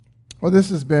Well,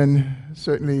 this has been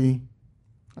certainly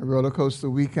a roller coaster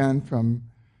weekend from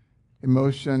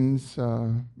emotions.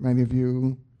 Many of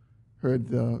you heard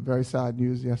the very sad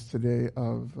news yesterday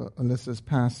of Alyssa's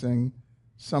passing.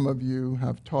 Some of you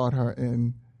have taught her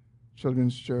in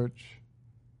children's church.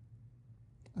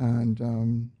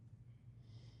 And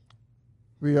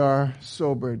we are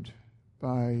sobered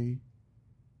by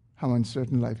how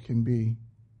uncertain life can be.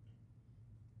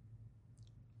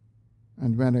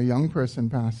 And when a young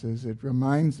person passes, it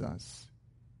reminds us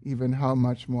even how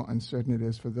much more uncertain it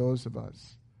is for those of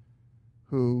us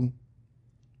who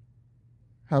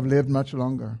have lived much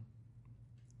longer.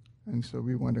 And so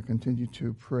we want to continue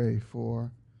to pray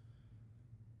for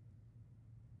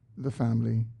the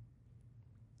family.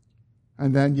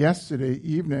 And then yesterday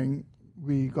evening,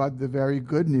 we got the very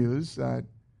good news that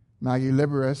Maggie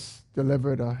Liberis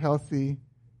delivered a healthy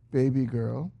baby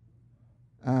girl.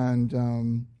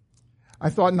 And I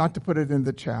thought not to put it in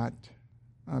the chat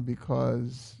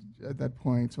because at that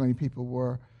point so many people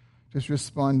were just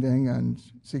responding and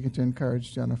seeking to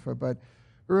encourage Jennifer. But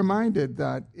we're reminded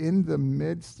that in the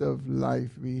midst of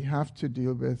life, we have to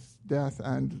deal with death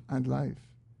and life.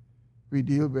 We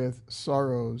deal with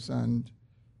sorrows and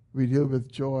we deal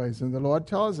with joys. And the Lord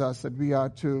tells us that we are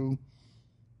to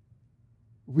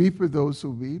weep with those who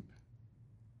weep,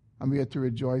 and we are to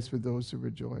rejoice with those who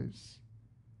rejoice.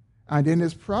 And in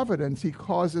His providence, He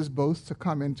causes both to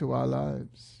come into our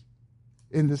lives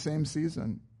in the same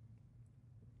season.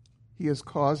 He has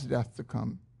caused death to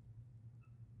come.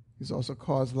 He's also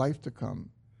caused life to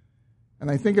come.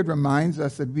 And I think it reminds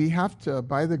us that we have to,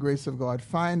 by the grace of God,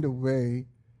 find a way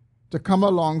to come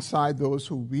alongside those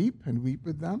who weep and weep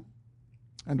with them,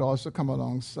 and also come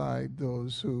alongside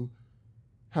those who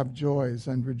have joys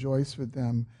and rejoice with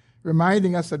them,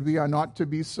 reminding us that we are not to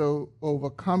be so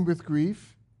overcome with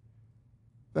grief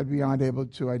that we aren't able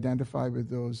to identify with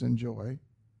those in joy.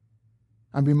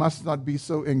 And we must not be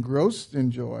so engrossed in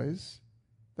joys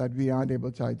that we aren't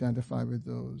able to identify with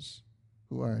those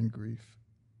who are in grief.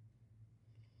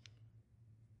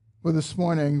 Well, this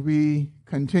morning we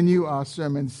continue our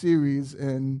sermon series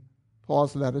in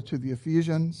Paul's letter to the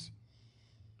Ephesians.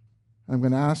 I'm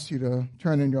going to ask you to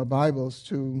turn in your Bibles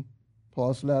to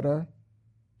Paul's letter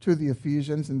to the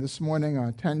Ephesians. And this morning our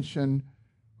attention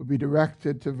will be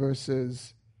directed to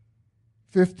verses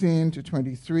 15 to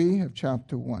 23 of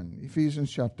chapter 1. Ephesians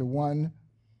chapter 1,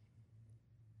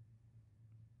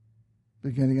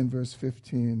 beginning in verse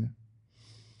 15.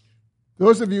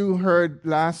 Those of you who heard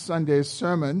last Sunday's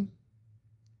sermon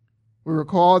will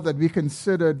recall that we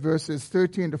considered verses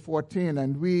 13 to 14,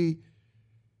 and we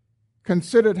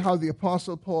considered how the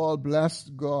Apostle Paul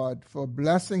blessed God for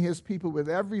blessing his people with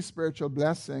every spiritual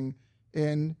blessing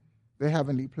in the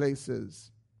heavenly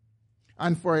places,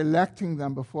 and for electing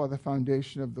them before the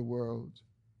foundation of the world,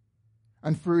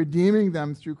 and for redeeming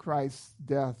them through Christ's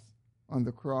death on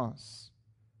the cross,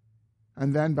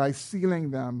 and then by sealing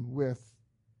them with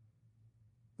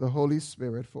the Holy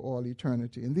Spirit for all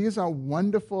eternity. And these are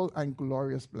wonderful and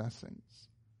glorious blessings.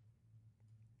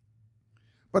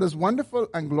 But as wonderful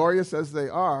and glorious as they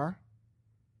are,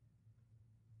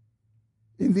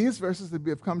 in these verses that we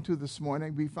have come to this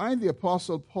morning, we find the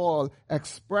Apostle Paul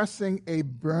expressing a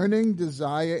burning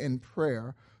desire in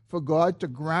prayer for God to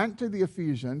grant to the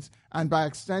Ephesians, and by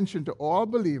extension to all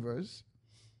believers,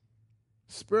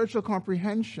 spiritual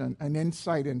comprehension and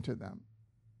insight into them.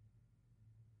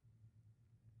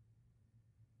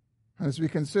 As we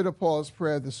consider Paul's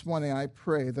prayer this morning, I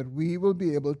pray that we will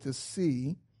be able to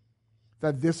see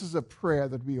that this is a prayer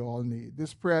that we all need.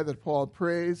 This prayer that Paul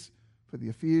prays for the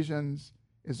Ephesians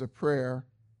is a prayer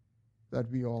that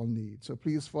we all need. So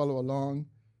please follow along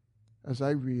as I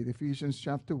read Ephesians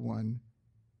chapter 1,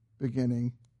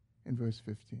 beginning in verse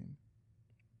 15.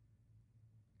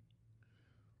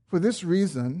 For this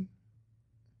reason,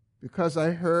 because I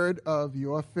heard of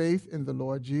your faith in the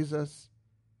Lord Jesus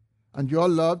and your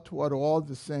love toward all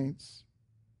the saints,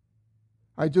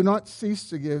 I do not cease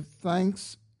to give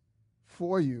thanks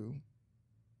for you,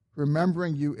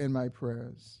 remembering you in my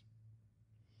prayers,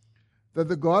 that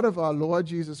the God of our Lord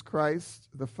Jesus Christ,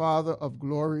 the Father of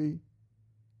glory,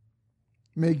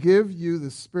 may give you the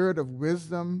spirit of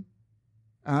wisdom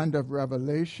and of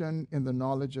revelation in the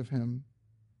knowledge of him,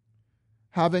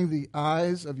 having the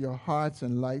eyes of your hearts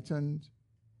enlightened,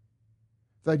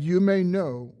 that you may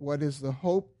know what is the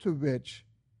hope to which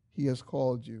he has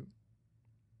called you,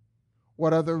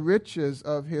 what are the riches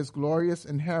of his glorious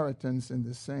inheritance in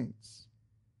the saints,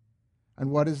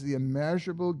 and what is the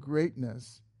immeasurable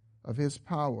greatness of his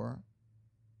power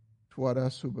toward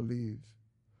us who believe,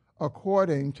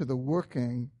 according to the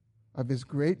working of his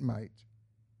great might,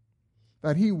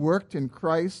 that he worked in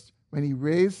Christ when he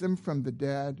raised him from the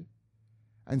dead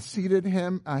and seated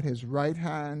him at his right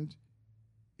hand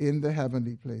in the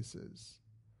heavenly places,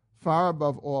 far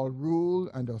above all rule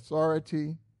and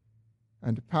authority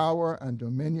and power and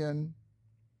dominion,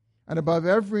 and above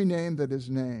every name that is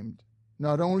named,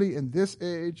 not only in this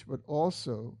age, but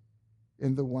also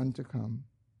in the one to come.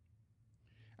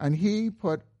 And he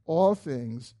put all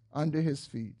things under his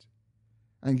feet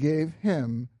and gave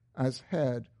him as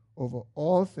head over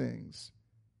all things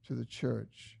to the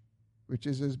church, which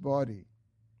is his body,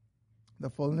 the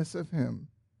fullness of him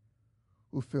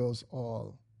who fills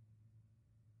all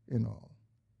in all.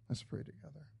 Let's pray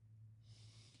together.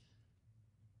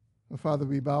 Oh, Father,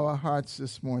 we bow our hearts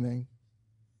this morning,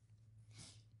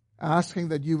 asking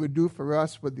that you would do for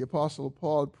us what the Apostle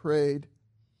Paul prayed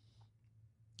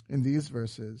in these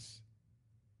verses,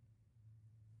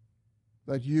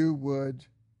 that you would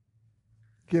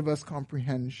give us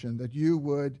comprehension, that you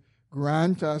would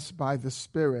grant us by the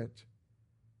Spirit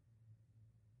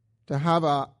to have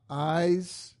our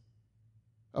eyes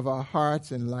of our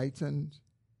hearts enlightened,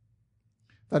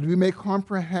 that we may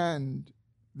comprehend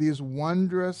these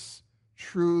wondrous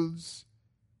truths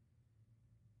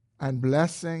and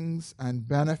blessings and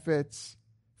benefits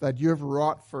that you have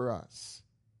wrought for us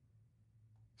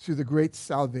through the great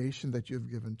salvation that you have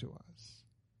given to us.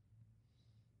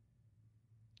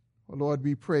 Oh Lord,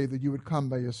 we pray that you would come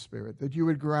by your Spirit, that you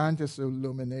would grant us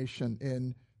illumination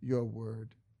in your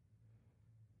word,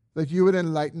 that you would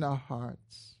enlighten our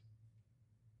hearts,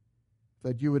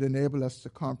 that you would enable us to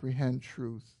comprehend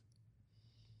truth.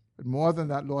 But more than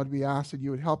that, Lord, we ask that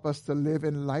you would help us to live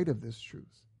in light of this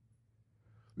truth.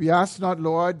 We ask not,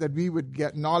 Lord, that we would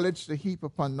get knowledge to heap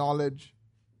upon knowledge,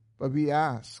 but we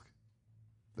ask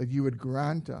that you would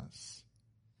grant us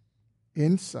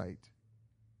insight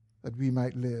that we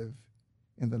might live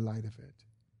in the light of it.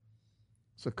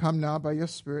 So come now by your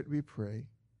Spirit, we pray.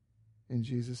 In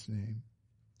Jesus' name,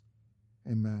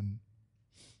 amen.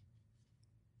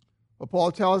 Well,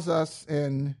 Paul tells us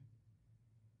in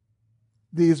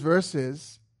these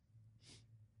verses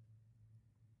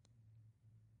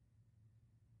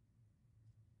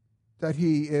that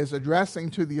he is addressing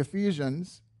to the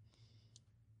Ephesians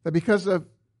that because of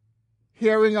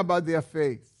hearing about their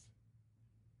faith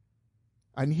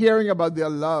and hearing about their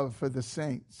love for the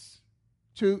saints,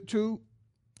 two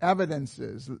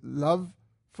evidences, love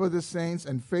for the saints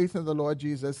and faith in the Lord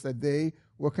Jesus, that they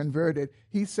were converted.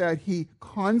 He said he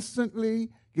constantly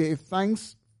gave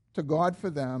thanks to God for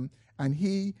them, and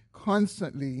he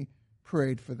constantly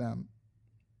prayed for them.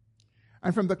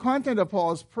 And from the content of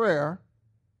Paul's prayer,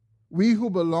 we who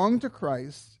belong to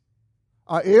Christ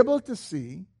are able to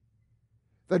see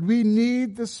that we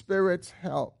need the Spirit's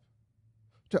help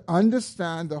to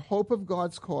understand the hope of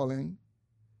God's calling,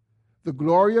 the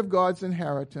glory of God's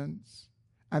inheritance,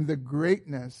 and the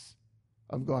greatness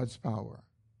of God's power.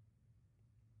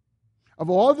 Of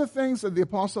all the things that the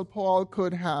Apostle Paul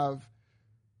could have,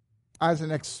 as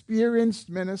an experienced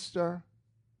minister,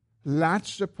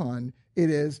 latched upon, it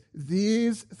is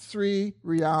these three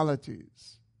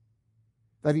realities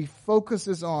that he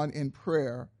focuses on in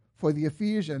prayer for the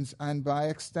Ephesians and by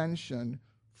extension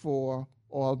for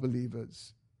all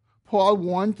believers. Paul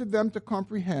wanted them to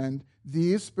comprehend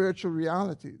these spiritual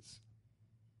realities.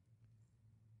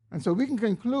 And so we can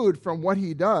conclude from what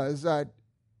he does that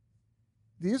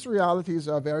these realities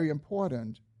are very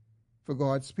important for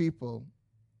God's people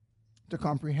to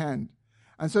comprehend.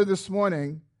 And so this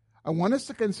morning, I want us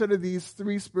to consider these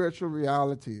three spiritual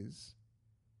realities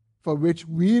for which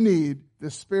we need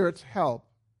the Spirit's help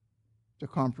to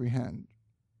comprehend.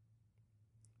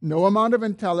 No amount of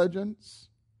intelligence,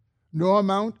 no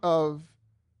amount of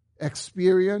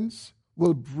experience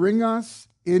will bring us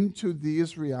into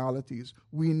these realities.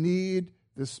 We need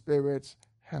the Spirit's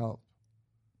help.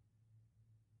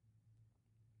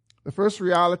 The first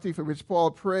reality for which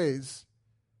Paul prays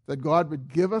that God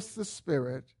would give us the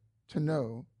Spirit to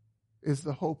know is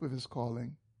the hope of his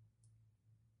calling.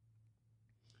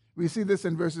 We see this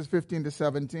in verses 15 to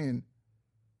 17.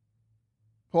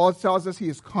 Paul tells us he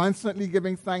is constantly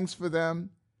giving thanks for them.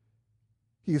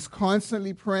 He is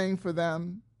constantly praying for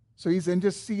them. So he's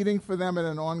interceding for them in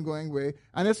an ongoing way.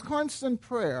 And his constant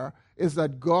prayer is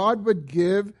that God would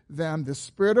give them the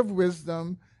spirit of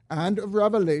wisdom and of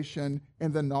revelation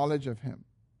in the knowledge of him.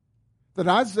 That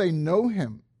as they know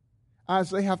him,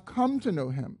 as they have come to know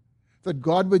him, that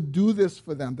God would do this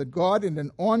for them, that God in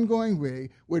an ongoing way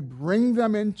would bring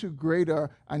them into greater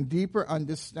and deeper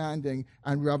understanding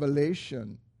and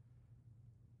revelation.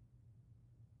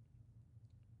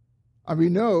 And we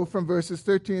know from verses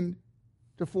 13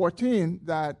 to 14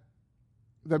 that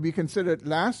we considered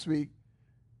last week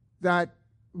that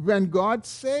when God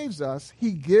saves us,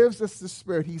 he gives us the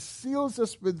Spirit. He seals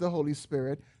us with the Holy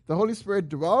Spirit. The Holy Spirit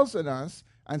dwells in us,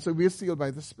 and so we're sealed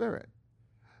by the Spirit.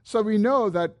 So we know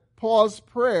that Paul's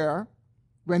prayer,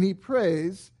 when he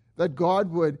prays that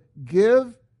God would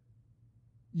give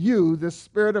you the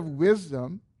spirit of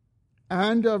wisdom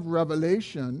and of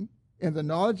revelation in the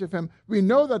knowledge of him, we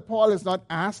know that Paul is not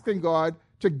asking God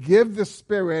to give the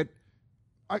Spirit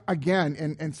again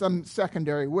in some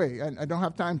secondary way. And I don't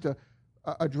have time to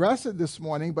address it this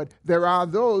morning, but there are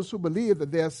those who believe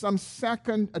that there's some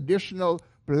second additional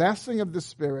blessing of the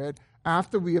Spirit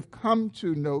after we have come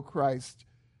to know Christ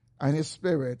and his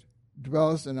Spirit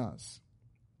dwells in us.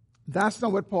 That's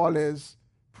not what Paul is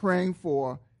praying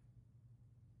for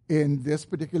in this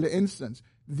particular instance.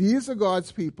 These are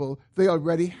God's people. They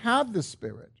already have the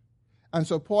Spirit. And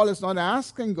so Paul is not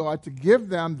asking God to give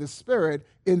them the Spirit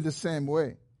in the same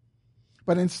way.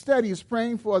 But instead, he's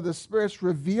praying for the Spirit's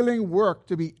revealing work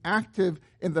to be active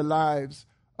in the lives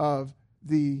of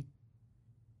the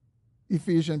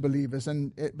Ephesian believers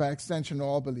and by extension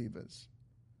all believers.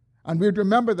 And we'd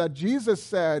remember that Jesus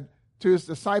said to his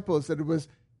disciples that it was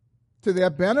to their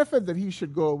benefit that he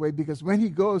should go away, because when he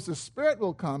goes, the Spirit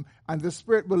will come and the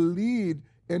Spirit will lead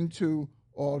into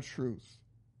all truth.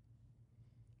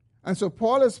 And so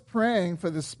Paul is praying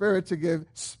for the Spirit to give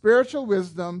spiritual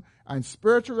wisdom and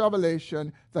spiritual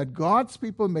revelation that God's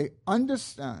people may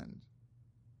understand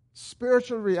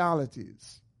spiritual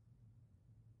realities.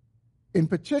 In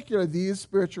particular, these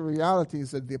spiritual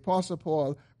realities that the Apostle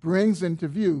Paul brings into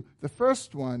view, the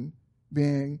first one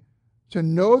being to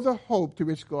know the hope to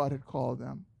which God had called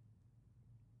them.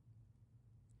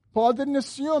 Paul didn't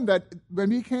assume that when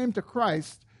we came to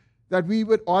Christ that we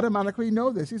would automatically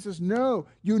know this. He says, no,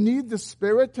 you need the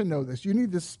Spirit to know this. You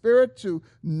need the Spirit to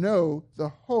know the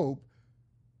hope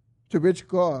to which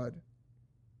God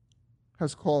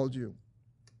has called you.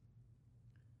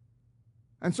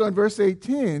 And so in verse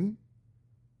 18,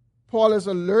 Paul is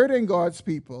alerting God's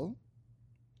people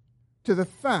to the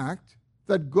fact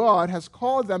that God has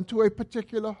called them to a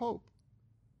particular hope.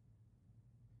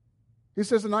 He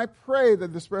says, and I pray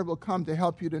that the Spirit will come to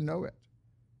help you to know it.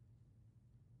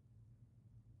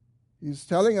 He's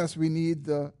telling us we need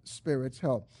the Spirit's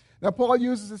help. Now, Paul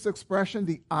uses this expression,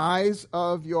 the eyes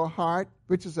of your heart,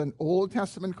 which is an Old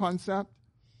Testament concept,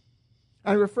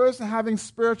 and it refers to having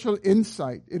spiritual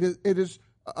insight. It is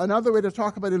another way to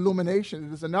talk about illumination.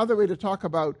 It is another way to talk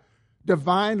about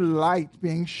divine light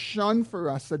being shone for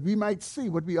us that we might see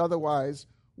what we otherwise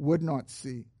would not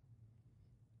see.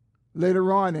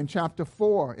 Later on in chapter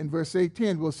 4, in verse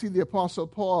 18, we'll see the Apostle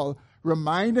Paul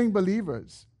reminding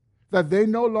believers that they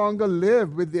no longer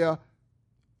live with their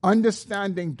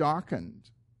understanding darkened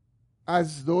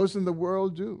as those in the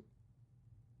world do.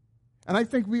 And I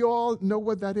think we all know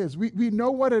what that is. We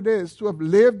know what it is to have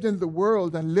lived in the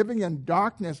world and living in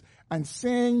darkness and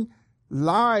seeing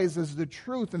lies as the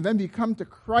truth, and then we come to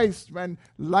Christ when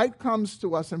light comes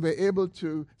to us and we're able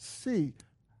to see.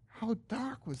 How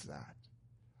dark was that?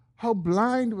 How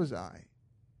blind was I?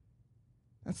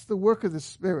 That's the work of the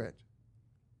Spirit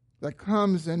that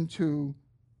comes into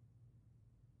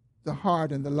the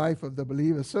heart and the life of the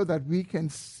believer so that we can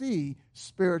see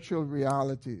spiritual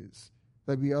realities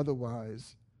that we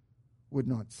otherwise would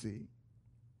not see.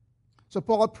 So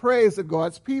Paul prays that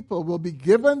God's people will be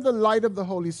given the light of the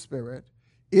Holy Spirit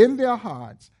in their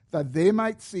hearts that they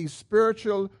might see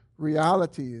spiritual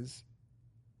realities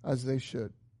as they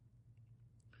should.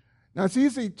 Now, it's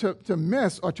easy to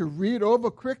miss or to read over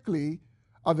quickly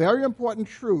a very important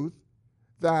truth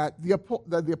that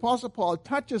the Apostle Paul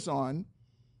touches on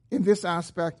in this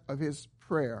aspect of his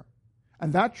prayer.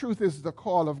 And that truth is the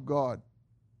call of God.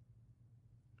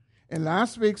 In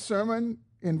last week's sermon,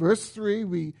 in verse 3,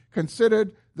 we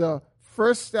considered the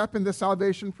first step in the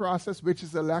salvation process, which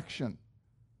is election.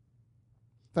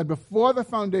 That before the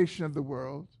foundation of the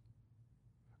world,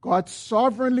 God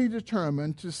sovereignly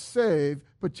determined to save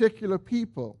particular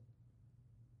people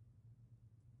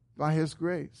by his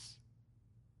grace.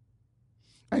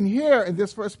 And here, in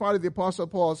this first part of the Apostle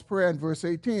Paul's prayer in verse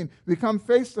 18, we come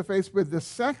face to face with the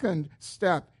second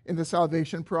step in the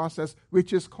salvation process,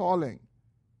 which is calling.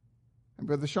 And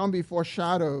Brother Shambi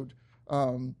foreshadowed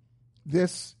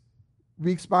this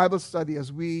week's Bible study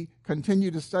as we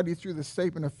continue to study through the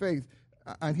statement of faith.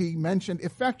 And he mentioned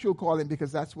effectual calling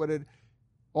because that's what it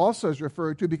also is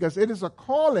referred to, because it is a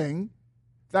calling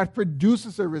that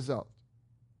produces a result.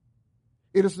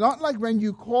 It is not like when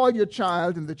you call your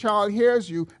child and the child hears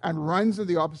you and runs in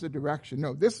the opposite direction.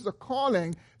 No, this is a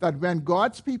calling that when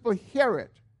God's people hear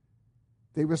it,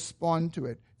 they respond to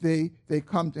it. They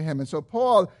come to him. And so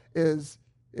Paul is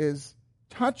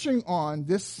touching on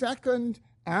this second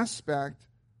aspect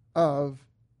of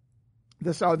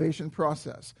the salvation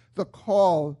process, the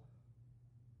call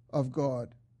of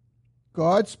God.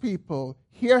 God's people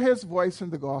hear his voice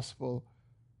in the gospel,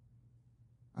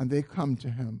 and they come to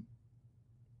him.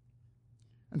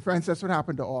 And friends, that's what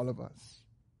happened to all of us.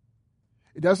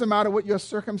 It doesn't matter what your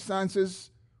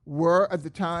circumstances were at the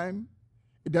time.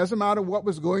 It doesn't matter what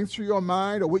was going through your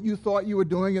mind or what you thought you were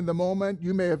doing in the moment.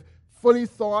 You may have fully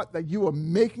thought that you were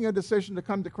making a decision to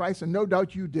come to Christ, and no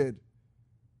doubt you did.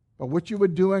 But what you were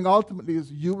doing ultimately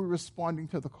is you were responding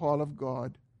to the call of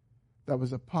God that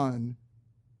was upon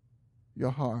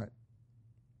your heart.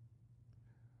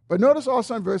 But notice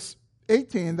also in verse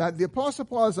 18 that the Apostle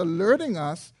Paul is alerting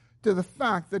us to the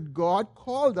fact that God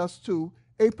called us to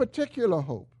a particular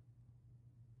hope.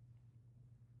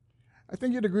 I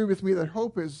think you'd agree with me that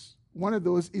hope is one of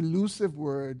those elusive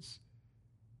words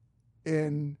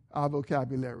in our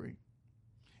vocabulary.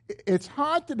 It's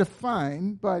hard to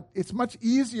define, but it's much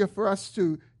easier for us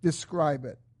to describe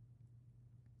it.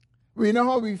 We know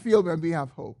how we feel when we have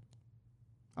hope,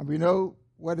 and we know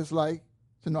what it's like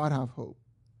to not have hope.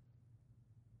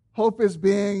 Hope is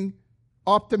being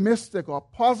optimistic or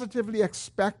positively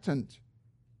expectant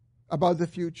about the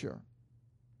future.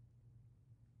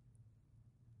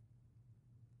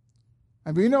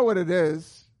 And we know what it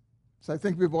is, so I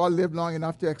think we've all lived long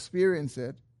enough to experience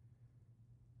it,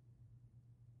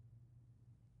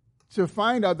 to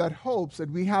find out that hopes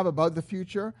that we have about the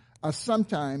future are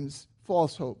sometimes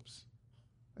false hopes,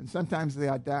 and sometimes they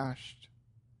are dashed.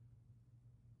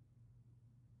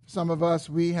 Some of us,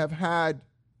 we have had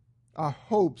our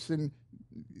hopes in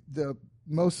the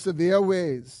most severe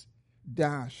ways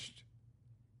dashed.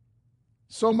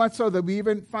 So much so that we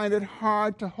even find it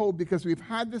hard to hope because we've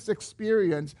had this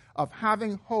experience of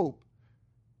having hope,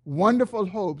 wonderful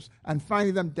hopes, and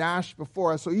finding them dashed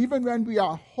before us. So even when we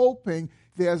are hoping,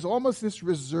 there's almost this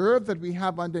reserve that we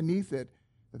have underneath it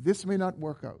that this may not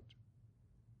work out.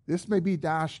 This may be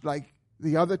dashed like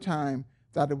the other time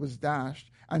that it was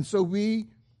dashed. And so we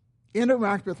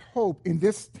interact with hope in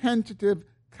this tentative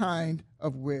kind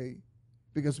of way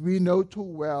because we know too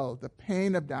well the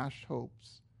pain of dashed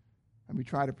hopes. And we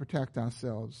try to protect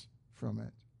ourselves from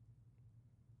it.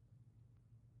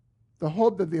 The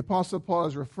hope that the Apostle Paul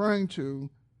is referring to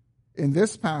in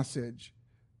this passage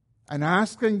and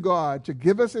asking God to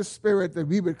give us His Spirit that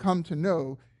we would come to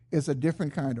know is a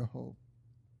different kind of hope.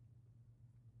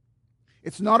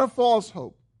 It's not a false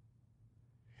hope.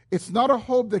 It's not a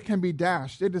hope that can be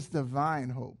dashed. It is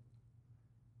divine hope.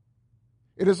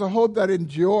 It is a hope that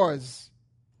endures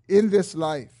in this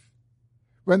life.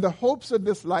 When the hopes of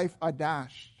this life are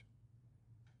dashed.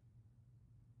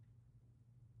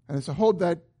 And it's a hope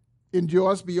that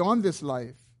endures beyond this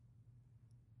life,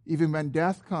 even when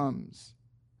death comes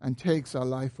and takes our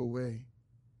life away.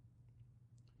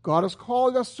 God has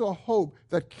called us to a hope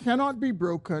that cannot be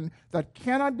broken, that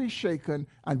cannot be shaken,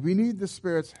 and we need the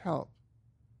Spirit's help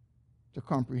to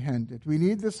comprehend it. We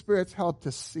need the Spirit's help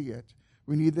to see it.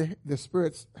 We need the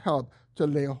Spirit's help to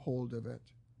lay a hold of it.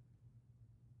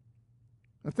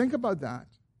 Now think about that.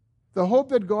 The hope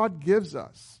that God gives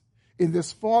us in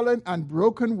this fallen and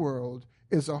broken world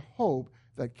is a hope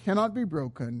that cannot be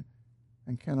broken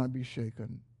and cannot be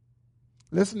shaken.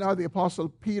 Listen how the Apostle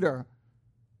Peter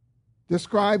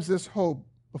describes this hope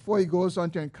before he goes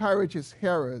on to encourage his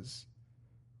hearers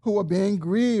who are being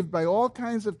grieved by all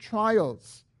kinds of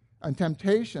trials and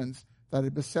temptations that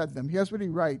had beset them. Here's what he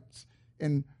writes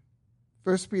in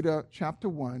 1 Peter chapter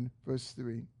 1, verse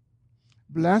 3.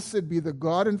 Blessed be the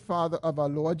God and Father of our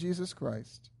Lord Jesus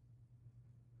Christ.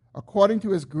 According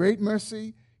to His great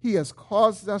mercy, He has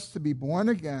caused us to be born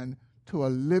again to a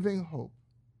living hope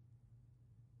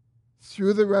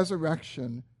through the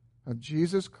resurrection of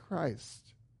Jesus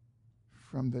Christ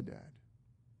from the dead.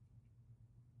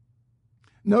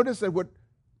 Notice that what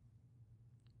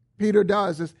Peter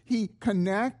does is he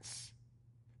connects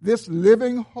this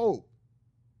living hope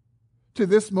to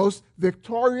this most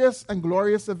victorious and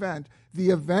glorious event, the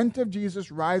event of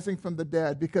Jesus rising from the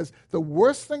dead, because the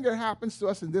worst thing that happens to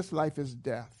us in this life is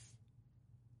death.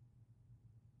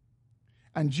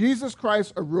 And Jesus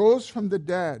Christ arose from the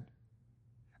dead,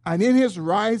 and in His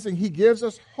rising, He gives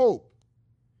us hope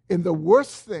in the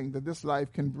worst thing that this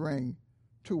life can bring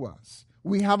to us.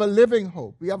 We have a living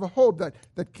hope. We have a hope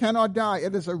that cannot die.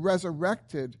 It is a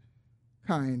resurrected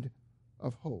kind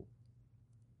of hope.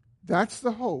 That's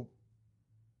the hope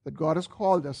that God has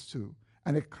called us to.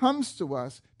 And it comes to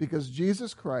us because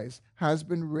Jesus Christ has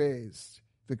been raised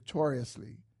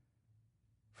victoriously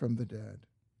from the dead.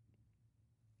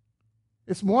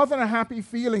 It's more than a happy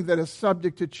feeling that is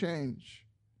subject to change.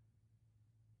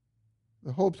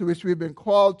 The hope to which we've been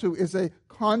called to is a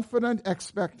confident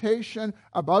expectation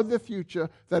about the future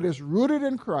that is rooted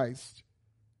in Christ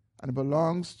and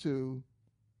belongs to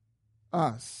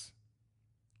us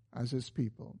as his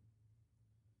people.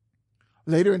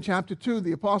 Later in chapter 2,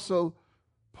 the Apostle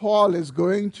Paul is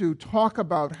going to talk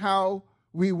about how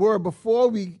we were before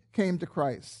we came to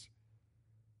Christ.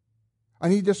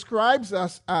 And he describes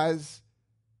us as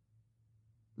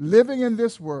living in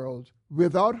this world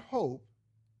without hope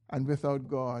and without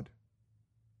God.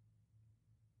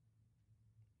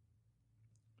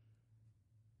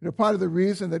 Part of the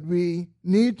reason that we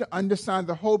need to understand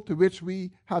the hope to which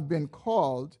we have been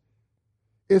called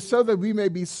is so that we may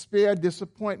be spared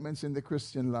disappointments in the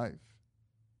Christian life.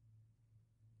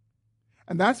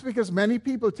 And that's because many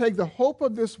people take the hope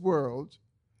of this world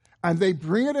and they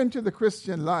bring it into the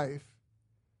Christian life,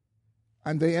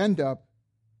 and they end up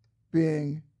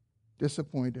being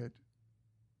disappointed.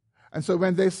 And so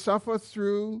when they suffer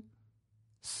through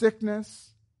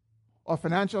sickness or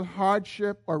financial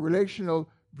hardship or relational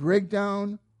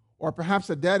breakdown or perhaps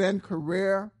a dead-end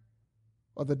career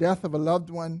or the death of a loved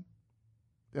one,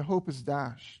 their hope is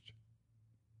dashed.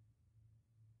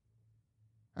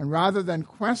 And rather than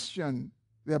question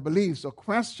their beliefs or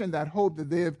question that hope that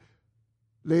they have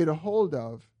laid a hold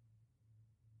of,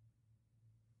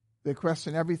 they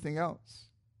question everything else,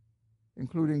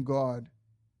 including God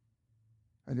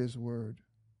and his word.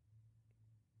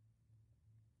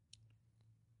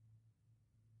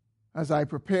 As I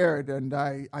prepared and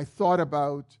I thought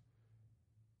about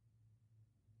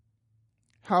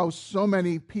how so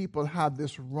many people have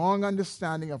this wrong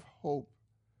understanding of hope,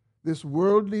 this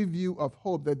worldly view of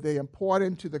hope that they import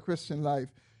into the Christian life,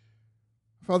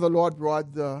 Father Lord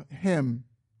brought the hymn,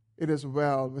 "It Is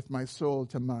Well With My Soul,"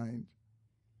 to mind.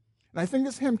 And I think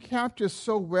this hymn captures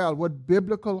so well what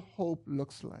biblical hope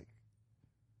looks like.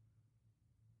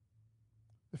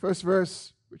 The first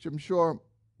verse, which I'm sure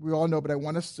we all know, but I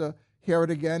want us to hear it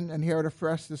again and hear it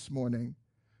afresh this morning.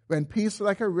 When peace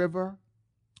like a river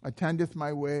attendeth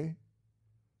my way,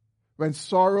 when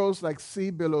sorrows like sea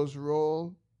billows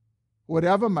roll,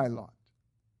 whatever my lot,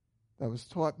 thou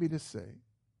hast taught me to say,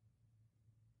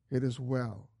 it is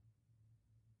well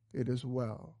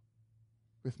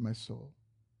with my soul.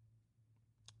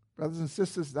 Brothers and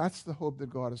sisters, that's the hope that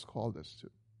God has called us to.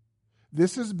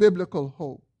 This is biblical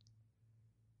hope.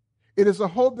 It is a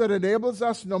hope that enables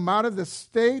us, no matter the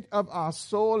state of our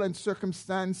soul and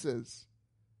circumstances,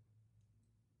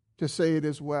 to say it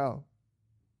is well.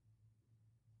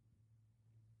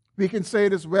 We can say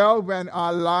it is well when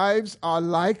our lives are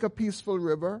like a peaceful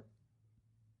river,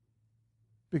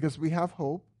 because we have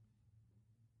hope.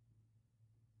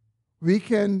 We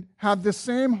can have the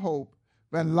same hope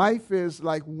when life is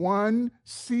like one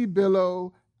sea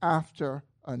billow after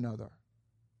another.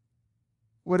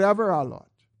 Whatever our lot,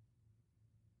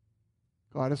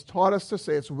 God has taught us to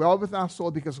say it's well with our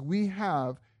soul because we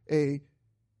have a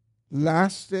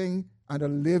lasting and a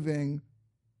living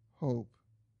hope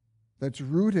that's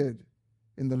rooted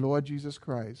in the Lord Jesus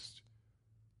Christ,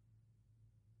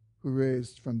 who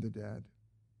raised from the dead.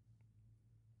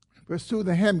 Verse 2 of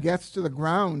the hymn gets to the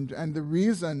ground and the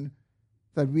reason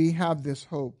that we have this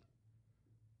hope.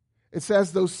 It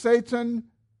says, though Satan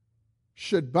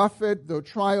should buffet, though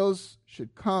trials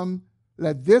should come,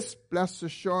 let this blessed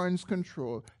assurance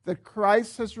control that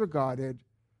Christ has regarded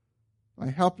my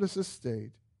helpless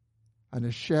estate and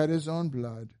has shed his own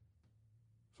blood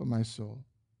for my soul.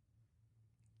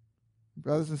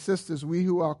 Brothers and sisters, we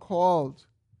who are called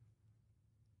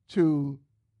to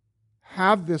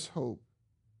have this hope,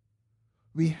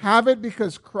 we have it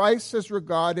because Christ has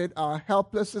regarded our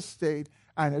helpless estate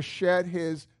and has shed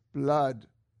his blood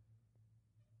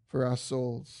for our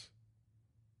souls.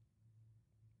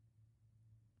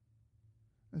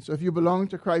 And so if you belong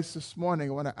to Christ this morning,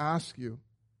 I want to ask you,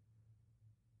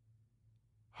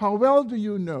 how well do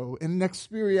you know in an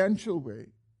experiential way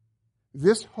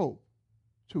this hope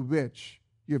to which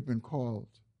you've been called?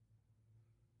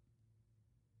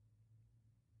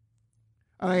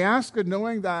 And I ask it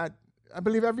knowing that I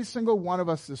believe every single one of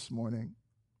us this morning,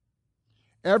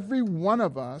 every one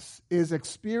of us is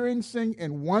experiencing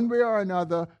in one way or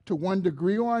another, to one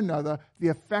degree or another, the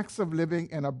effects of living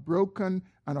in a broken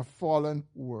and a fallen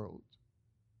world.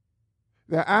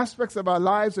 There are aspects of our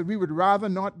lives that we would rather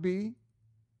not be,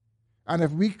 and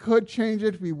if we could change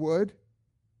it, we would.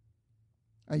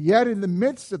 And yet in the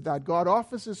midst of that, God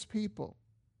offers his people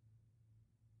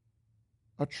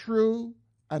a true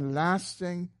and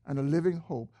lasting and a living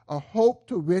hope, a hope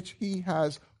to which he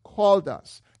has called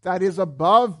us, that is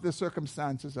above the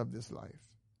circumstances of this life.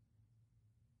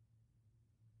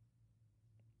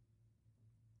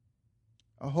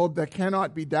 a hope that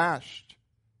cannot be dashed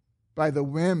by the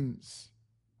whims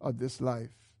of this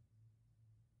life,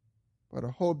 but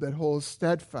a hope that holds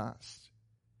steadfast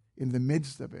in the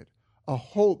midst of it, a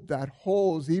hope that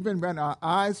holds even when our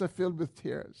eyes are filled with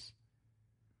tears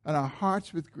and our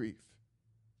hearts with grief.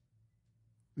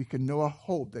 We can know a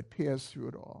hope that peers through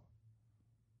it all.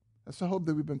 That's a hope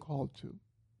that we've been called to.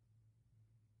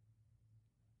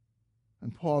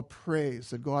 And Paul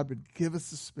prays that God would give us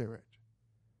the Spirit,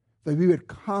 that we would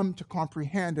come to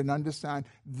comprehend and understand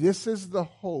this is the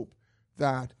hope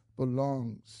that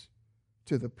belongs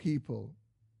to the people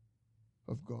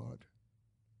of God.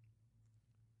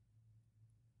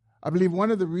 I believe one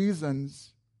of the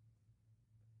reasons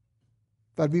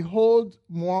that we hold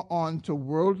more on to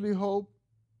worldly hope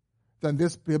than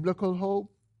this biblical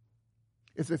hope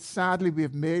is that sadly we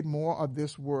have made more of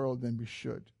this world than we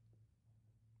should.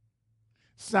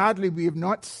 Sadly, we have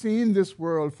not seen this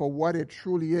world for what it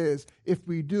truly is. If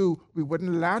we do, we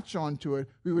wouldn't latch onto it.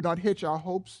 We would not hitch our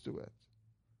hopes to it.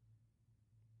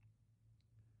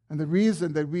 And the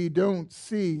reason that we don't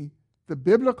see the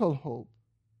biblical hope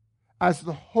as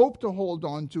the hope to hold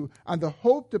on to and the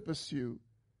hope to pursue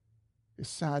is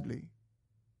sadly,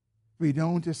 we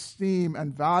don't esteem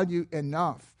and value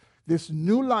enough this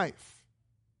new life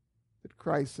that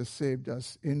Christ has saved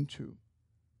us into.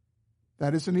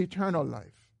 That is an eternal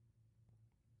life.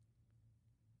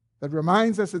 That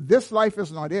reminds us that this life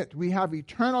is not it. We have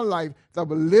eternal life that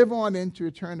will live on into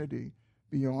eternity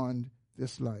beyond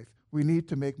this life. We need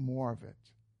to make more of it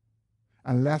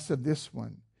and less of this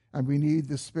one. And we need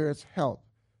the Spirit's help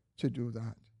to do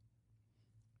that.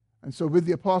 And so with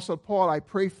the Apostle Paul, I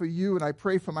pray for you and I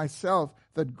pray for myself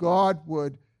that God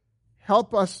would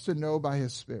help us to know by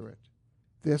His Spirit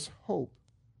this hope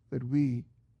that we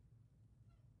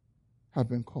have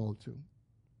been called to.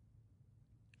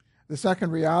 The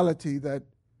second reality that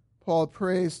Paul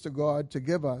prays to God to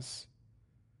give us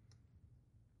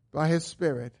by His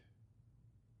Spirit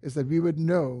is that we would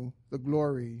know the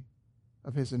glory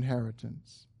of His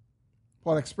inheritance.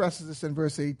 Paul expresses this in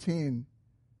verse 18.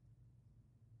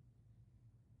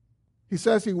 He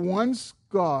says he wants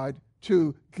God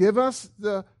to give us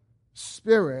the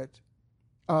spirit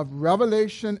of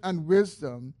revelation and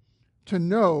wisdom to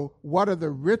know what are the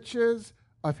riches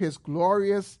of His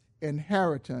glorious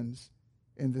inheritance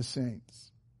in the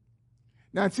saints.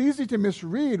 Now, it's easy to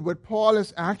misread what Paul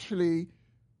is actually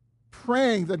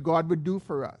praying that God would do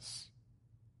for us.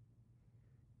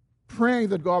 Praying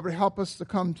that God would help us to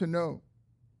come to know.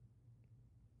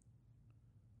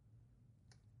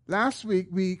 Last week,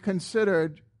 we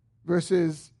considered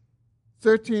verses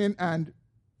 13 and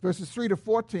verses 3 to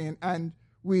 14, and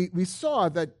we saw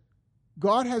that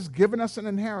God has given us an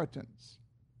inheritance.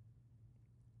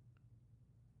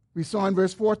 We saw in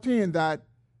verse 14 that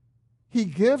He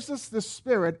gives us the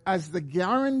Spirit as the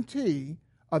guarantee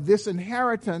of this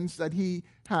inheritance that He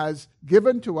has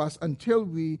given to us until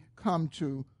we come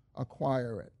to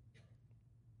acquire it.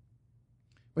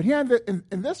 But here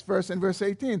in this verse, in verse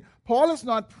 18, Paul is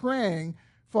not praying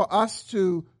for us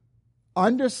to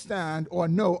understand or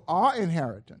know our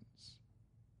inheritance.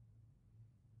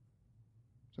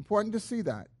 It's important to see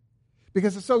that,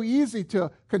 because it's so easy to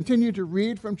continue to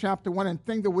read from chapter 1 and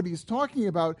think that what he's talking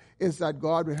about is that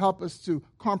God would help us to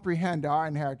comprehend our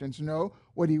inheritance. No,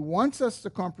 what he wants us to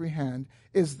comprehend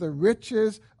is the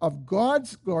riches of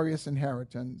God's glorious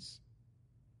inheritance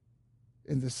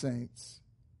in the saints.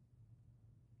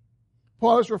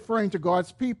 Paul is referring to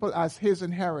God's people as His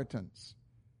inheritance.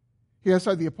 Here's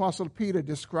how the Apostle Peter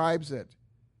describes it.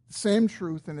 The same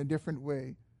truth in a different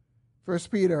way. 1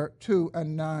 Peter 2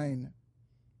 and 9.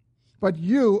 But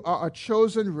you are a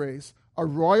chosen race, a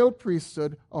royal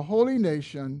priesthood, a holy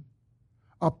nation,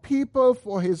 a people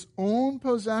for His own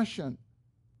possession,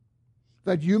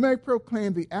 that you may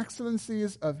proclaim the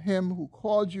excellencies of Him who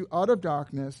called you out of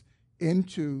darkness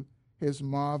into His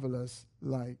marvelous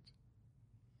light.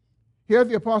 Here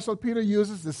the Apostle Peter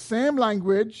uses the same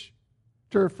language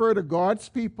to refer to God's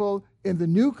people in the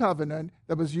New Covenant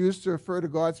that was used to refer to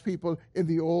God's people in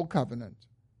the Old Covenant.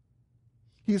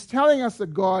 He's telling us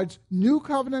that God's New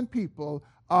Covenant people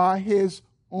are His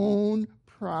own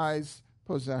prized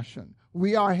possession.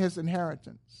 We are His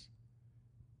inheritance.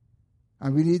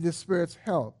 And we need the Spirit's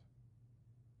help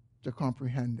to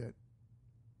comprehend it.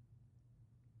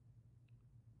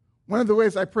 One of the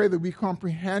ways I pray that we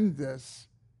comprehend this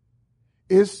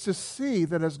is to see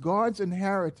that as God's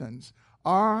inheritance,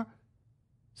 our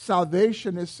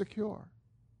salvation is secure.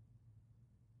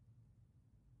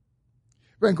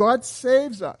 When God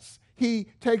saves us, He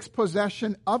takes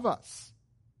possession of us.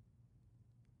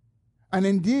 And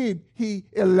indeed, he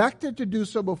elected to do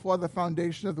so before the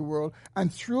foundation of the world.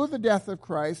 And through the death of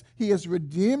Christ, he has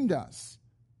redeemed us.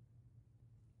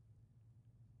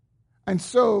 And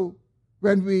so,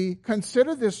 when we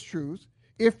consider this truth,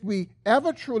 if we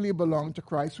ever truly belong to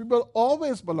Christ, we will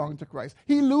always belong to Christ.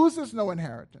 He loses no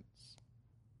inheritance.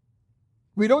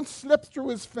 We don't slip through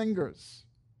his fingers.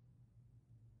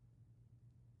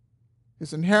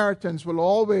 His inheritance will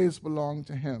always belong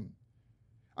to him.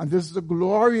 And this is a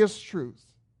glorious truth.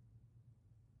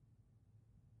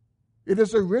 It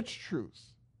is a rich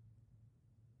truth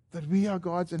that we are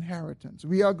God's inheritance.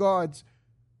 We are God's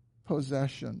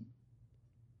possession.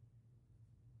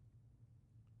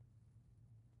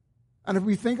 And if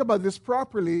we think about this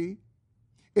properly,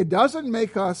 it doesn't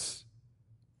make us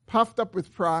puffed up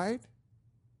with pride.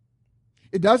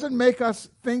 It doesn't make us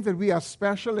think that we are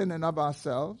special in and of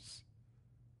ourselves.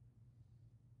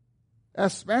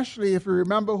 Especially if we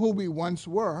remember who we once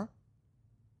were,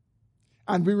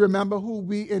 and we remember who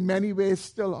we in many ways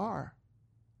still are.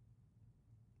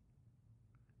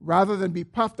 Rather than be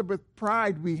puffed up with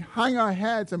pride, we hang our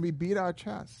heads and we beat our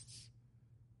chests.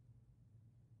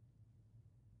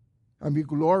 And we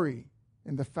glory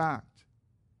in the fact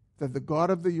that the God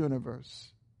of the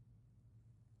universe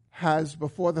has,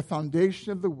 before the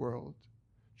foundation of the world,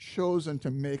 chosen to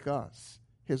make us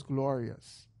his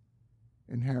glorious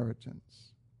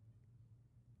inheritance.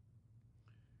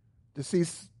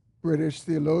 Deceased British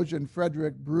theologian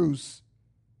Frederick Bruce,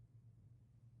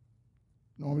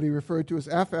 normally referred to as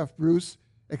F.F. Bruce,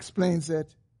 explains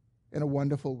it in a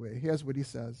wonderful way. Here's what he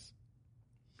says: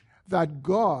 that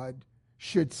God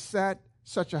should set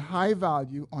such a high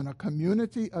value on a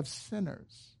community of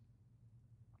sinners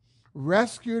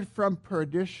rescued from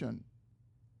perdition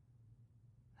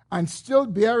and still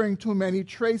bearing too many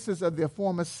traces of their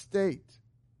former state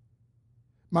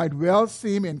might well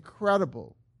seem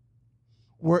incredible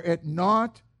were it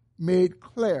not made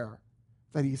clear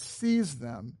that he sees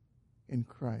them in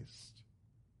Christ.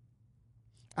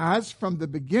 As from the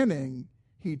beginning,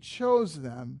 he chose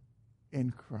them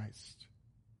in Christ.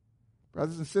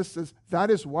 Brothers and sisters, that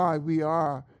is why we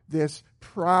are this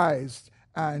prized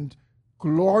and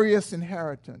glorious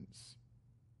inheritance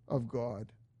of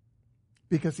God,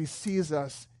 because he sees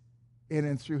us in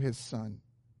and through his Son.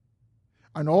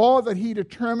 And all that he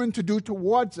determined to do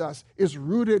towards us is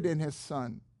rooted in his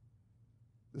Son,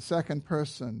 the second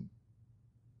person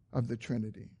of the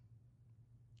Trinity.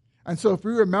 And so if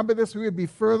we remember this, we would be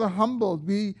further humbled.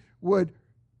 We would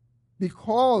be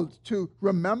called to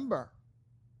remember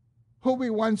who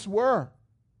we once were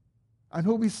and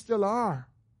who we still are.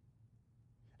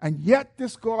 And yet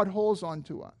this God holds on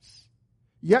to us.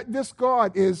 Yet this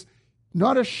God is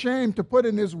not ashamed to put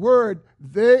in his word,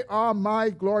 they are my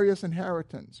glorious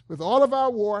inheritance. With all of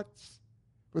our warts,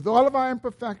 with all of our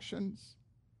imperfections,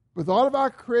 with all of our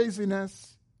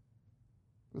craziness,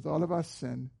 with all of our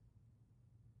sin,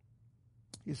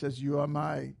 he says, you are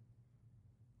my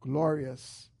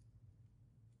glorious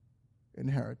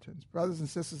inheritance. Brothers and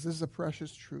sisters, this is a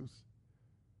precious truth.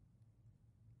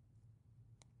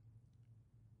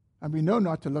 And we know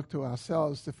not to look to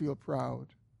ourselves to feel proud.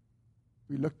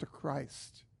 We look to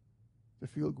Christ to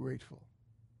feel grateful.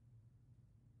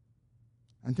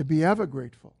 And to be ever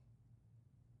grateful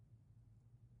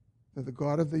that the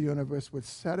God of the universe would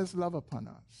set his love upon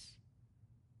us.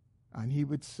 And he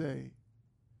would say,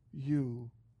 you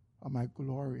are my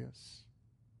glorious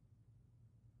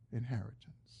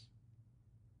inheritance.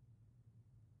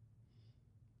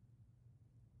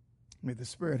 May the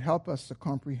Spirit help us to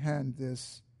comprehend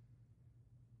this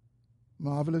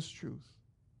marvelous truth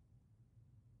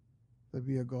that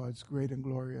we are God's great and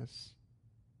glorious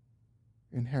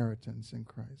inheritance in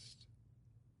Christ.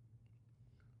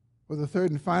 Well, the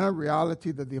third and final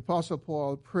reality that the Apostle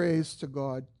Paul prays to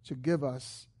God to give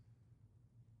us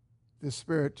the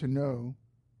Spirit to know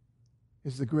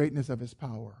is the greatness of his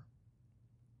power.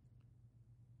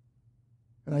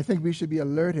 And I think we should be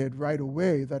alerted right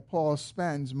away that Paul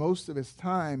spends most of his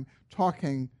time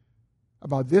talking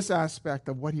about this aspect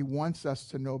of what he wants us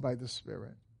to know by the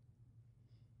Spirit.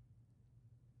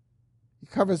 He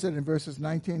covers it in verses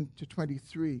 19 to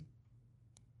 23.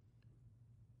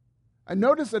 And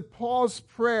notice that Paul's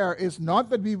prayer is not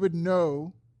that we would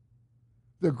know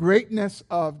the greatness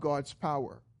of God's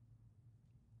power.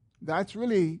 That's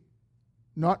really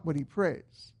not what he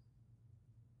prays.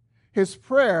 His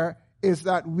prayer is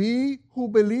that we who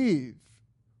believe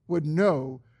would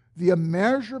know the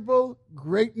immeasurable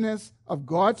greatness of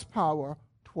God's power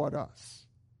toward us.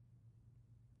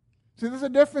 See, there's a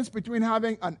difference between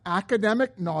having an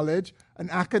academic knowledge, an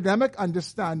academic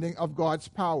understanding of God's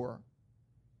power,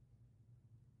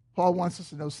 Paul wants us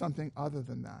to know something other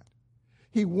than that.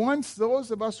 He wants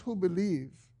those of us who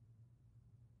believe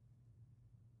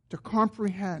to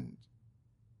comprehend,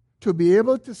 to be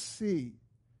able to see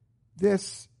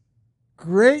this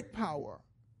great power,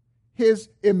 his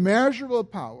immeasurable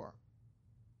power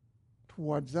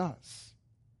towards us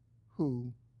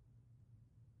who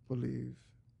believe.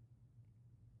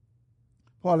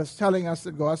 Paul is telling us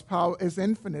that God's power is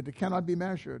infinite. It cannot be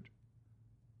measured.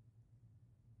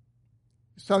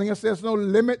 He's telling us there's no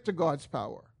limit to God's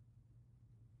power.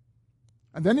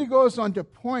 And then he goes on to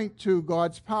point to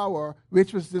God's power,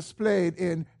 which was displayed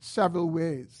in several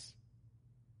ways.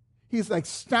 He's like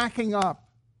stacking up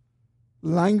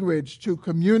language to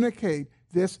communicate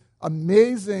this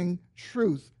amazing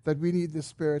truth that we need the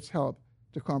Spirit's help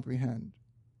to comprehend.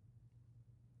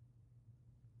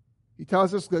 He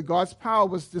tells us that God's power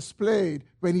was displayed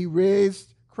when he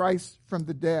raised Christ from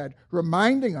the dead,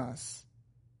 reminding us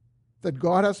that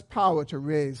God has power to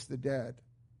raise the dead.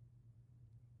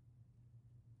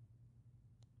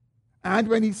 And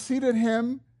when he seated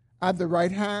him at the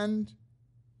right hand,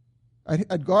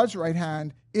 at God's right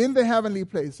hand, in the heavenly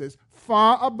places,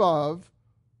 far above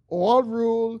all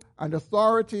rule and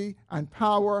authority and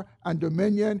power and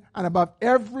dominion, and above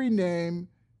every name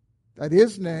that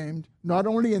is named, not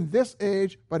only in this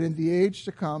age, but in the age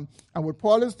to come. And what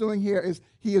Paul is doing here is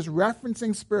he is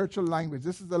referencing spiritual language.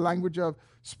 This is the language of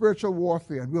spiritual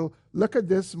warfare. And we'll look at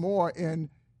this more in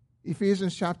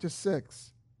Ephesians chapter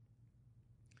 6.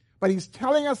 But he's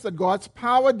telling us that God's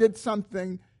power did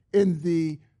something in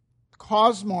the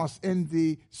cosmos, in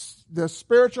the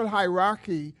spiritual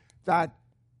hierarchy that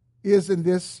is in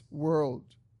this world.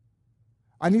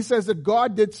 And he says that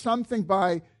God did something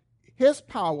by his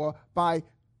power, by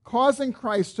causing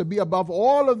Christ to be above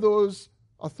all of those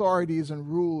authorities and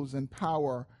rules and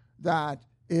power that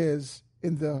is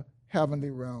in the heavenly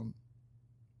realm.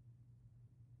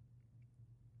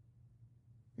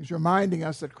 He's reminding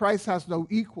us that Christ has no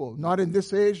equal, not in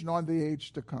this age, nor in the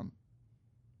age to come.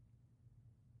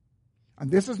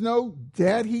 And this is no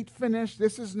dead heat finish.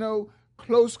 This is no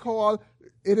close call.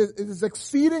 It is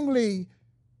exceedingly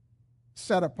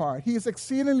set apart. He is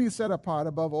exceedingly set apart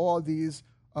above all these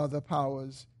other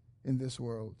powers in this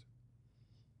world.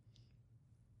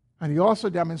 And he also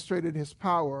demonstrated his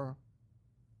power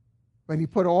when he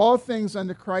put all things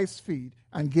under Christ's feet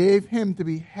and gave him to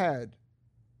be head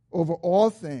over all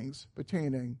things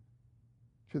pertaining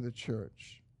to the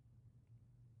church.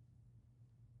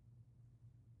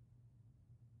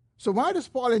 So why does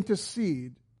Paul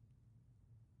intercede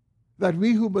that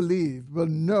we who believe will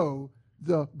know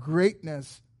the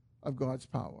greatness of God's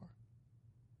power?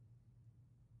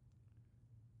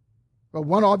 Well,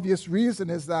 one obvious reason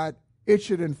is that it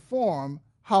should inform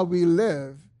how we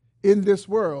live in this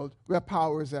world where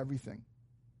power is everything.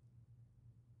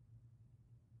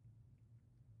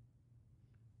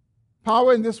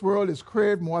 Power in this world is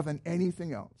craved more than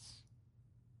anything else.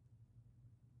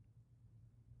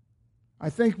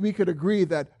 I think we could agree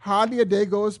that hardly a day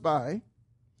goes by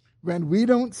when we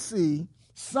don't see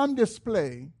some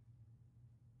display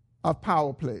of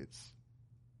power plays.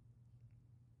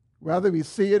 Whether we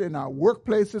see it in our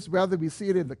workplaces, whether we see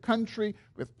it in the country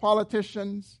with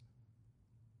politicians,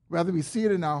 whether we see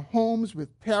it in our homes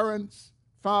with parents,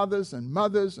 fathers and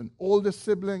mothers and older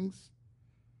siblings.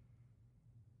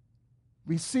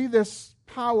 We see this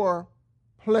power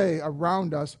play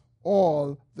around us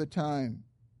all the time.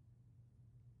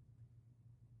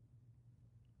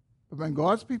 But when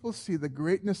God's people see the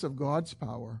greatness of God's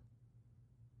power,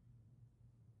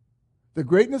 the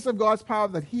greatness of God's power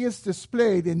that he has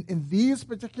displayed in these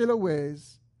particular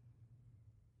ways,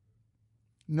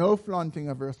 no flaunting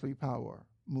of earthly power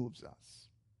moves us.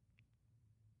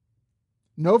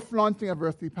 No flaunting of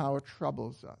earthly power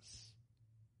troubles us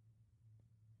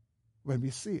when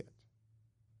we see it.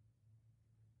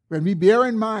 When we bear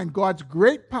in mind God's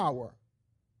great power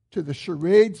to the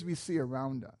charades we see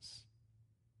around us,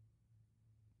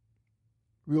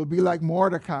 we will be like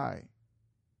Mordecai,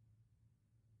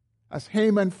 as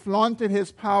Haman flaunted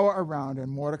his power around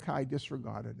and Mordecai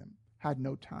disregarded him, had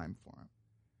no time for him,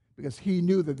 because he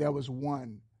knew that there was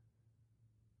one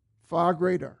far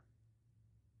greater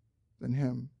than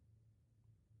him.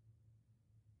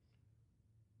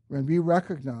 When we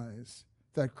recognize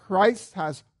that Christ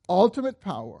has ultimate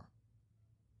power,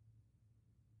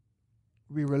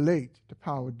 we relate to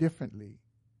power differently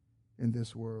in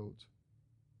this world.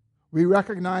 We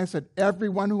recognize that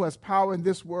everyone who has power in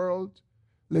this world,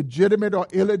 legitimate or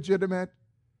illegitimate,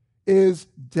 is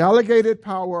delegated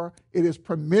power. It is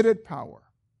permitted power.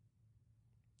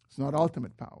 It's not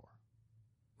ultimate power.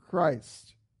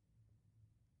 Christ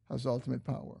has ultimate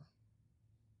power.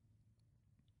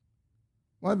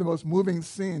 One of the most moving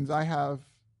scenes I have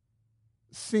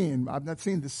seen, I've not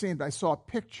seen the scene, but I saw a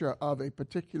picture of a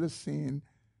particular scene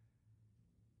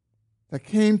that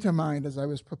came to mind as I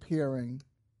was preparing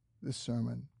this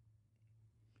sermon.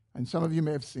 And some of you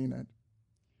may have seen it.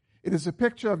 It is a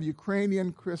picture of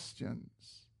Ukrainian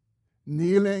Christians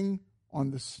kneeling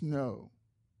on the snow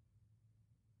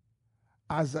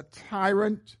as a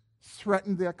tyrant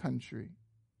threatened their country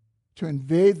to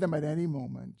invade them at any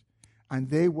moment, and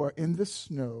they were in the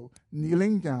snow,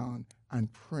 kneeling down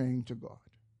and praying to God.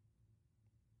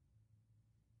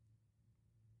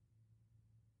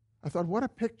 I thought, what a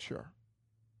picture.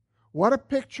 What a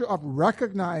picture of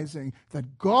recognizing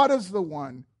that God is the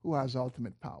one who has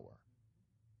ultimate power.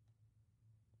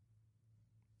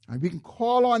 And we can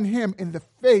call on him in the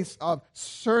face of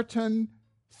certain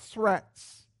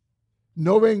threats,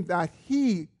 knowing that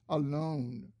he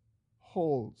alone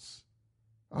holds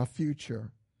our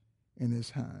future in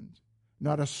his hand.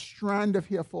 Not a strand of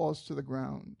hair falls to the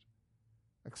ground,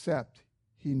 except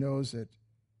he knows it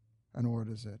and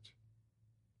orders it.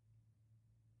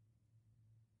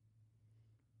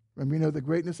 When we know the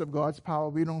greatness of God's power,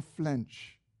 we don't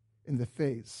flinch in the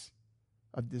face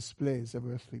of displays of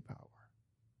earthly power.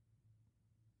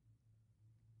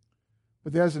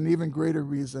 But there's an even greater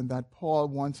reason that Paul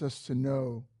wants us to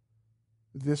know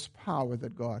this power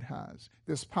that God has,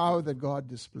 this power that God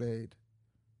displayed.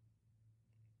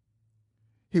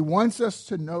 He wants us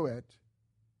to know it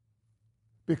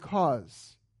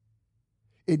because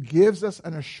it gives us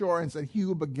an assurance that he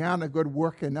who began a good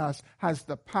work in us has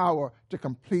the power to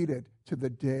complete it to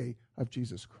the day of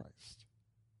Jesus Christ.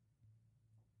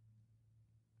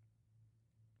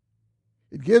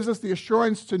 It gives us the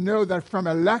assurance to know that from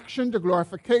election to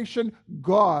glorification,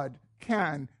 God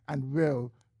can and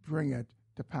will bring it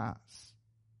to pass.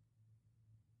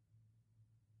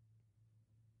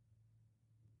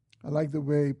 I like the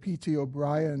way P.T.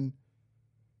 O'Brien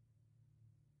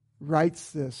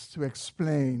writes this to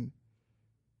explain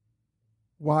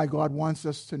why God wants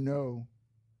us to know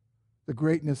the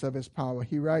greatness of his power.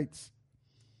 He writes,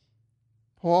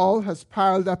 Paul has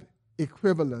piled up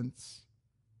equivalents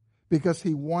because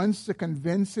he wants to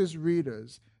convince his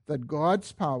readers that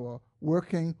God's power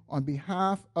working on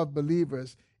behalf of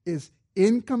believers is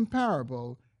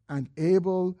incomparable and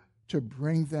able to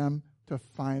bring them to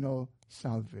final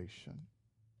salvation.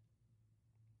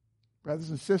 Brothers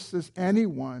and sisters,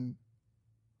 anyone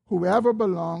who ever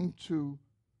belonged to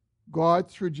God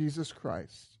through Jesus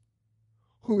Christ,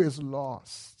 who is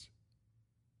lost,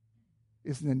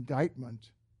 is an indictment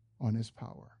on his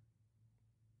power.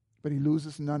 But he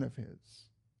loses none of his.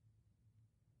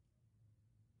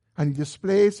 And he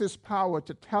displays his power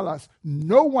to tell us,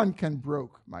 no one can break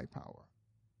my power.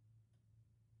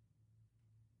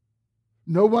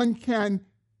 No one can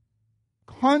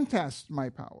contest my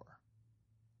power.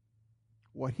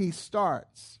 What he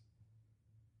starts,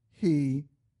 he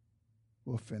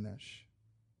will finish.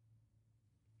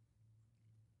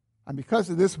 And because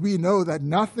of this, we know that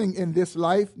nothing in this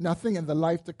life, nothing in the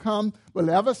life to come, will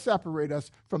ever separate us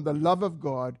from the love of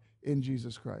God in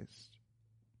Jesus Christ.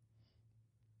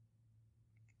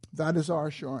 That is our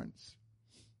assurance.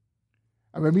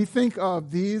 And when we think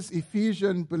of these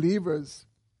Ephesian believers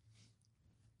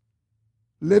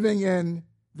living in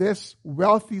this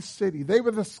wealthy city, they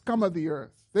were the scum of the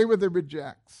earth. They were the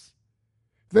rejects.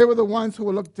 They were the ones who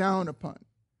were looked down upon.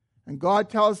 And God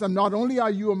tells them, not only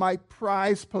are you my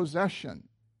prized possession,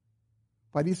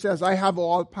 but he says, I have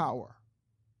all power.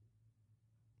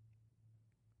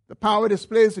 The power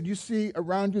displays that you see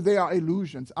around you, they are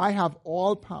illusions. I have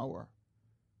all power.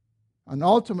 And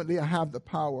ultimately, I have the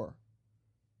power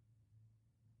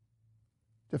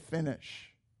to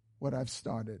finish what I've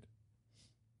started.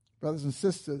 Brothers and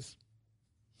sisters,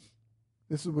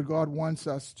 this is what God wants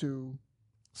us to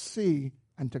see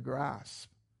and to grasp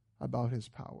about his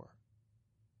power.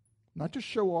 Not to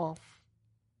show off,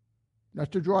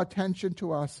 not to draw attention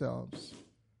to ourselves,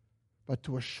 but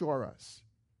to assure us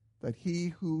that he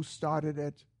who started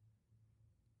it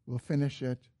will finish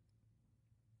it.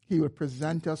 He would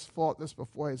present us faultless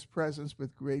before his presence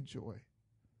with great joy.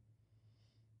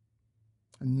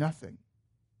 And nothing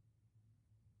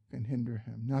can hinder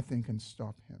him. Nothing can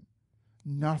stop him.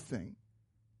 Nothing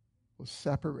will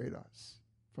separate us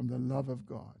from the love of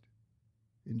God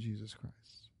in Jesus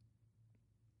Christ.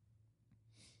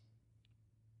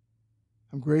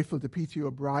 I'm grateful to P.T.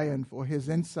 O'Brien for his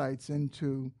insights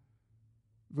into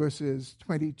verses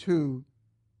 22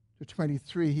 to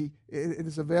 23. It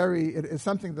is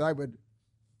something that I would,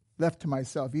 left to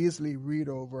myself, easily read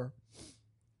over.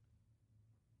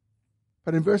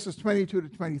 But in verses 22 to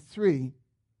 23,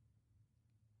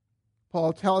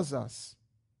 Paul tells us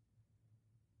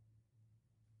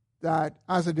that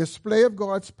as a display of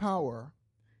God's power,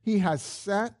 he has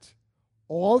set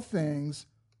all things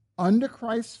under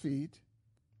Christ's feet.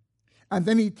 And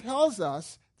then he tells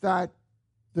us that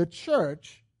the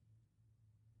church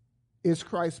is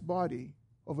Christ's body,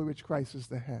 over which Christ is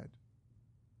the head.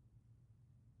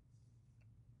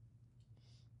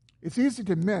 It's easy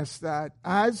to miss that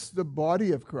as the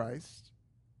body of Christ,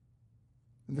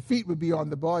 and the feet would be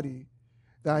on the body,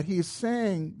 that he's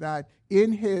saying that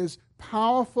in his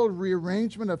powerful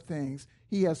rearrangement of things,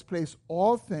 he has placed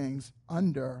all things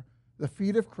under the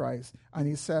feet of Christ. And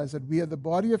he says that we are the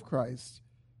body of Christ,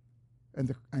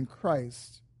 and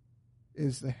Christ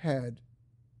is the head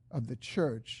of the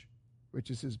church,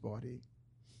 which is his body.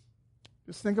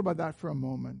 Just think about that for a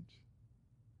moment.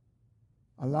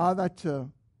 Allow that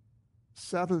to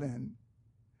settle in.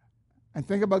 And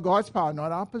think about God's power,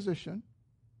 not our position.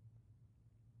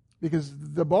 Because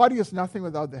the body is nothing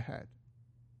without the head.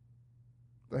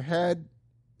 The head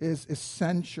is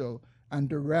essential and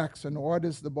directs and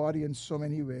orders the body in so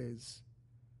many ways.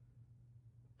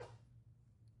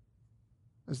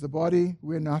 As the body,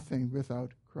 we're nothing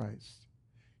without Christ.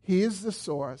 He is the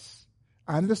source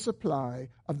and the supply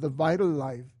of the vital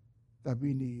life that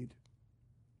we need.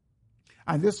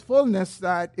 And this fullness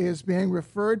that is being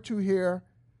referred to here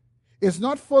is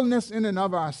not fullness in and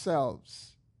of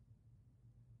ourselves.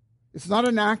 It's not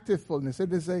an active fullness.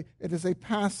 It is a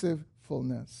passive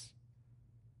fullness.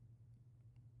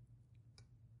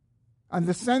 And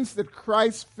the sense that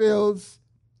Christ fills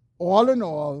all in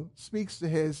all speaks to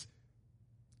his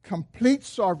complete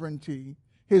sovereignty,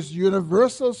 his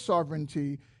universal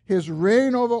sovereignty, his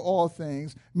reign over all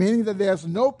things, meaning that there's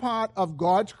no part of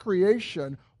God's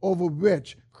creation over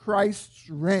which Christ's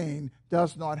reign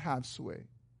does not have sway.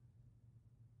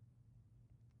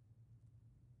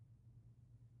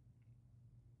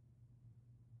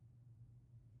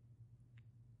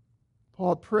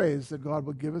 Paul prays that God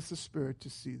will give us the Spirit to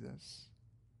see this.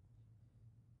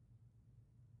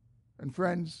 And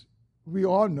friends, we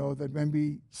all know that when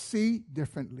we see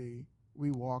differently, we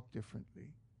walk differently.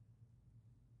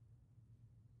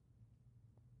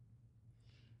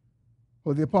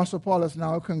 Well, the Apostle Paul has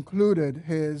now concluded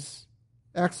his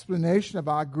explanation of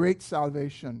our great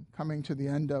salvation, coming to the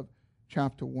end of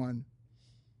chapter 1,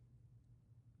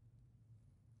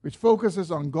 which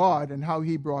focuses on God and how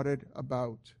he brought it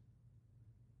about.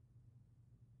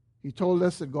 He told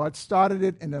us that God started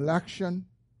it in election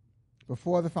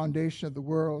before the foundation of the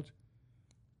world,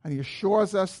 and he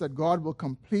assures us that God will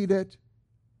complete it.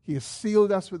 He has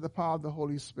sealed us with the power of the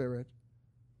Holy Spirit,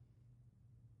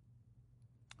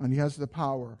 and he has the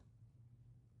power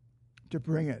to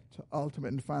bring it to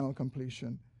ultimate and final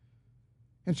completion.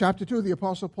 In chapter 2, the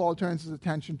Apostle Paul turns his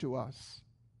attention to us.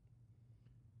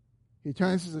 He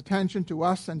turns his attention to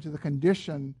us and to the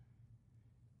condition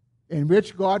in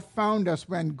which God found us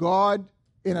when God,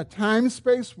 in a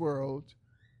time-space world,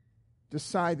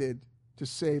 decided to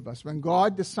save us. When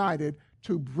God decided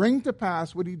to bring to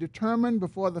pass what he determined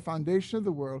before the foundation of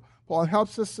the world, Paul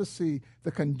helps us to see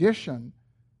the condition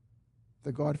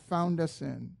that God found us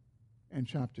in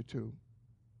chapter 2.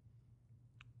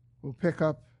 We'll pick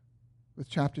up with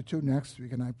chapter 2 next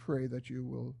week, and I pray that you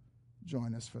will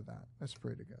join us for that. Let's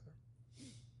pray together.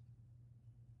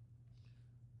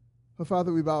 Oh,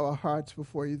 Father, we bow our hearts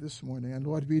before you this morning. And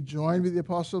Lord, we join with the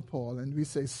Apostle Paul and we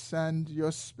say, send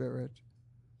your Spirit.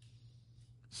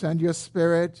 Send your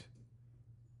Spirit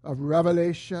of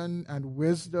revelation and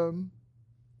wisdom,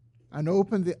 and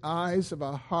open the eyes of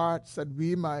our hearts that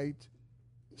we might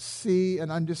see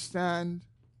and understand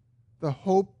the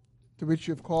hope to which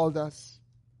you've called us.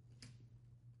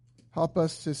 Help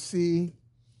us to see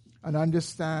and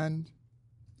understand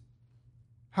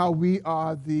how we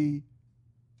are the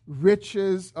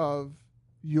riches of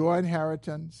your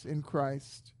inheritance in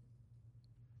Christ,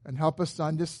 and help us to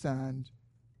understand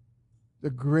the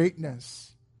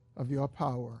greatness of your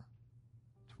power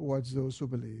towards those who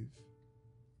believe.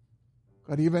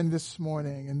 God, even this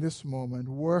morning, in this moment,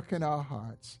 work in our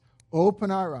hearts,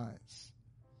 open our eyes,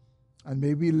 and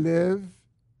may we live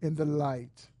in the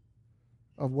light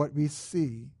of what we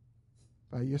see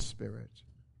by your Spirit.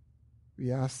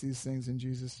 We ask these things in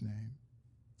Jesus' name.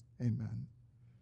 Amen.